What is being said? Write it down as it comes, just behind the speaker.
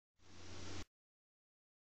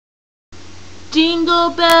jingle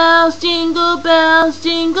bells, jingle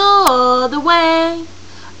all the way.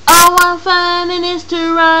 Oh, what fun it is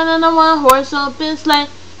to ride on a one-horse open sleigh.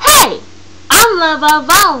 Hey! I'm Love of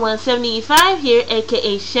All 175 here,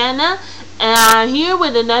 aka Shanna, and I'm here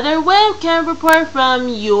with another webcam report from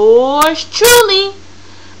yours truly.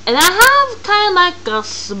 And I have kind of like a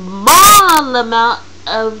small amount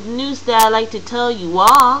of news that I'd like to tell you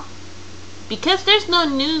all, because there's no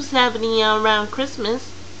news happening around Christmas.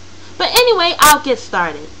 But anyway, I'll get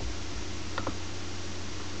started.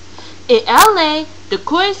 In LA, the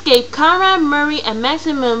courts gave Conrad Murray a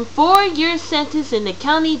maximum 4-year sentence in the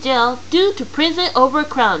county jail due to prison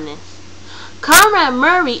overcrowdedness. Conrad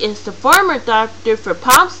Murray is the former doctor for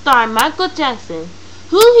pop star Michael Jackson,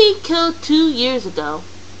 who he killed 2 years ago.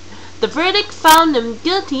 The verdict found him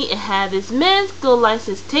guilty and had his medical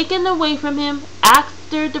license taken away from him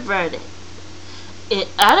after the verdict. In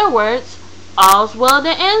other words, all's well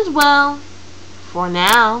that ends well. For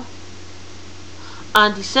now.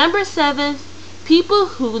 On December 7th, people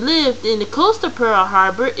who lived in the coast of Pearl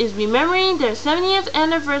Harbor is remembering their 70th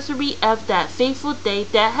anniversary of that fateful day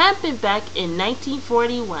that happened back in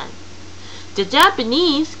 1941. The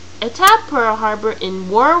Japanese attacked Pearl Harbor in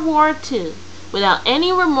World War II without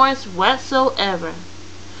any remorse whatsoever.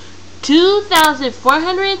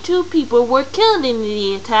 2,402 people were killed in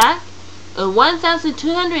the attack, and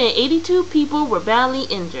 1,282 people were badly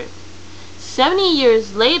injured. 70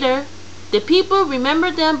 years later, the people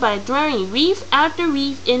remembered them by drawing reef after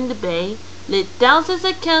reef in the bay, lit thousands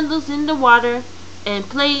of candles in the water, and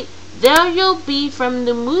played There You'll Be from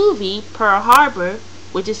the movie Pearl Harbor,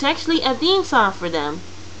 which is actually a theme song for them.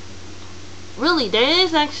 Really, there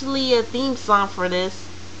is actually a theme song for this.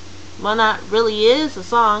 Well, not really is a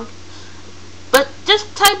song. But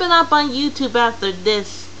just type it up on YouTube after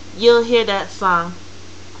this. You'll hear that song.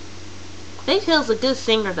 Faith Hill's a good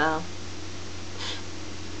singer though.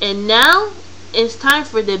 And now it's time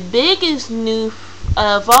for the biggest news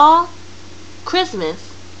of all,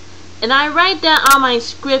 Christmas. And I write that on my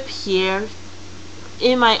script here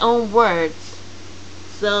in my own words.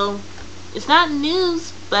 So it's not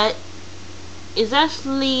news, but it's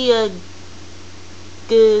actually a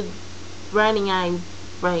good writing I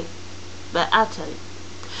write. But I'll tell you.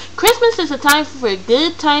 Christmas is a time for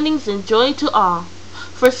good tidings and joy to all.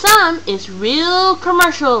 For some, it's real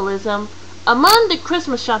commercialism among the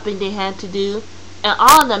Christmas shopping they had to do and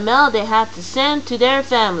all the mail they had to send to their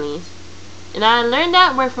families. And I learned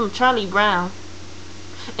that word from Charlie Brown.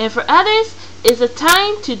 And for others, it's a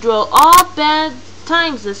time to throw all bad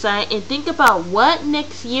times aside and think about what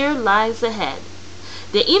next year lies ahead.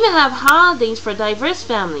 They even have holidays for diverse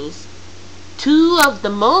families. 2 of the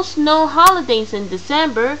most known holidays in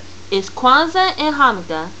December is Kwanzaa and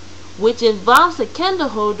Hanukkah, which involves a candle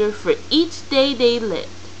holder for each day they lit.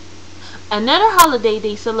 Another holiday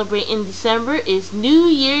they celebrate in December is New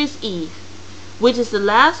Year's Eve, which is the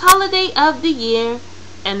last holiday of the year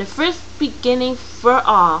and the first beginning for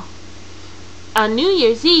all. On New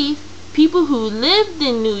Year's Eve, people who lived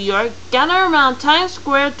in New York gather around Times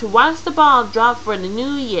Square to watch the ball drop for the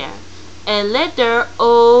new year and let their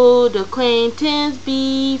old acquaintance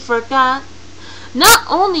be forgot. Not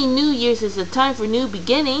only New Year's is a time for new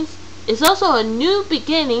beginnings, it's also a new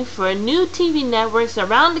beginning for new TV networks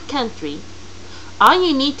around the country. All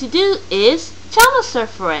you need to do is channel surf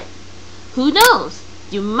for it. Who knows?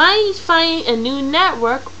 You might find a new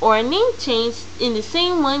network or a name change in the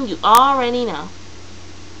same one you already know.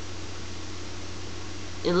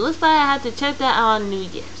 It looks like I have to check that out on New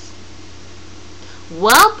Year's.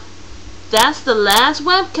 Well, that's the last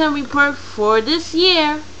webcam report for this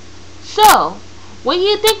year. So, what do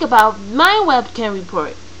you think about my webcam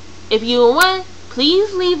report? If you want,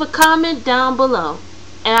 please leave a comment down below.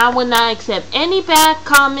 And I will not accept any bad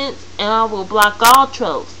comments, and I will block all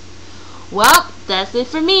trolls. Well, that's it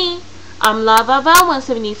for me. I'm Love of All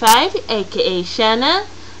 175, aka Shanna.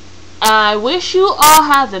 I wish you all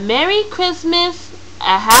have a Merry Christmas,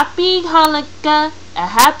 a Happy Hanukkah, a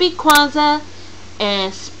Happy Kwanzaa,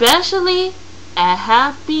 and especially a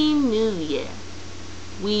Happy New Year.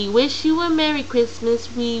 We wish you a Merry Christmas,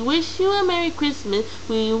 we wish you a Merry Christmas,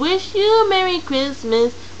 we wish you a Merry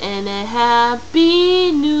Christmas, and a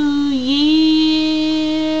Happy New Year.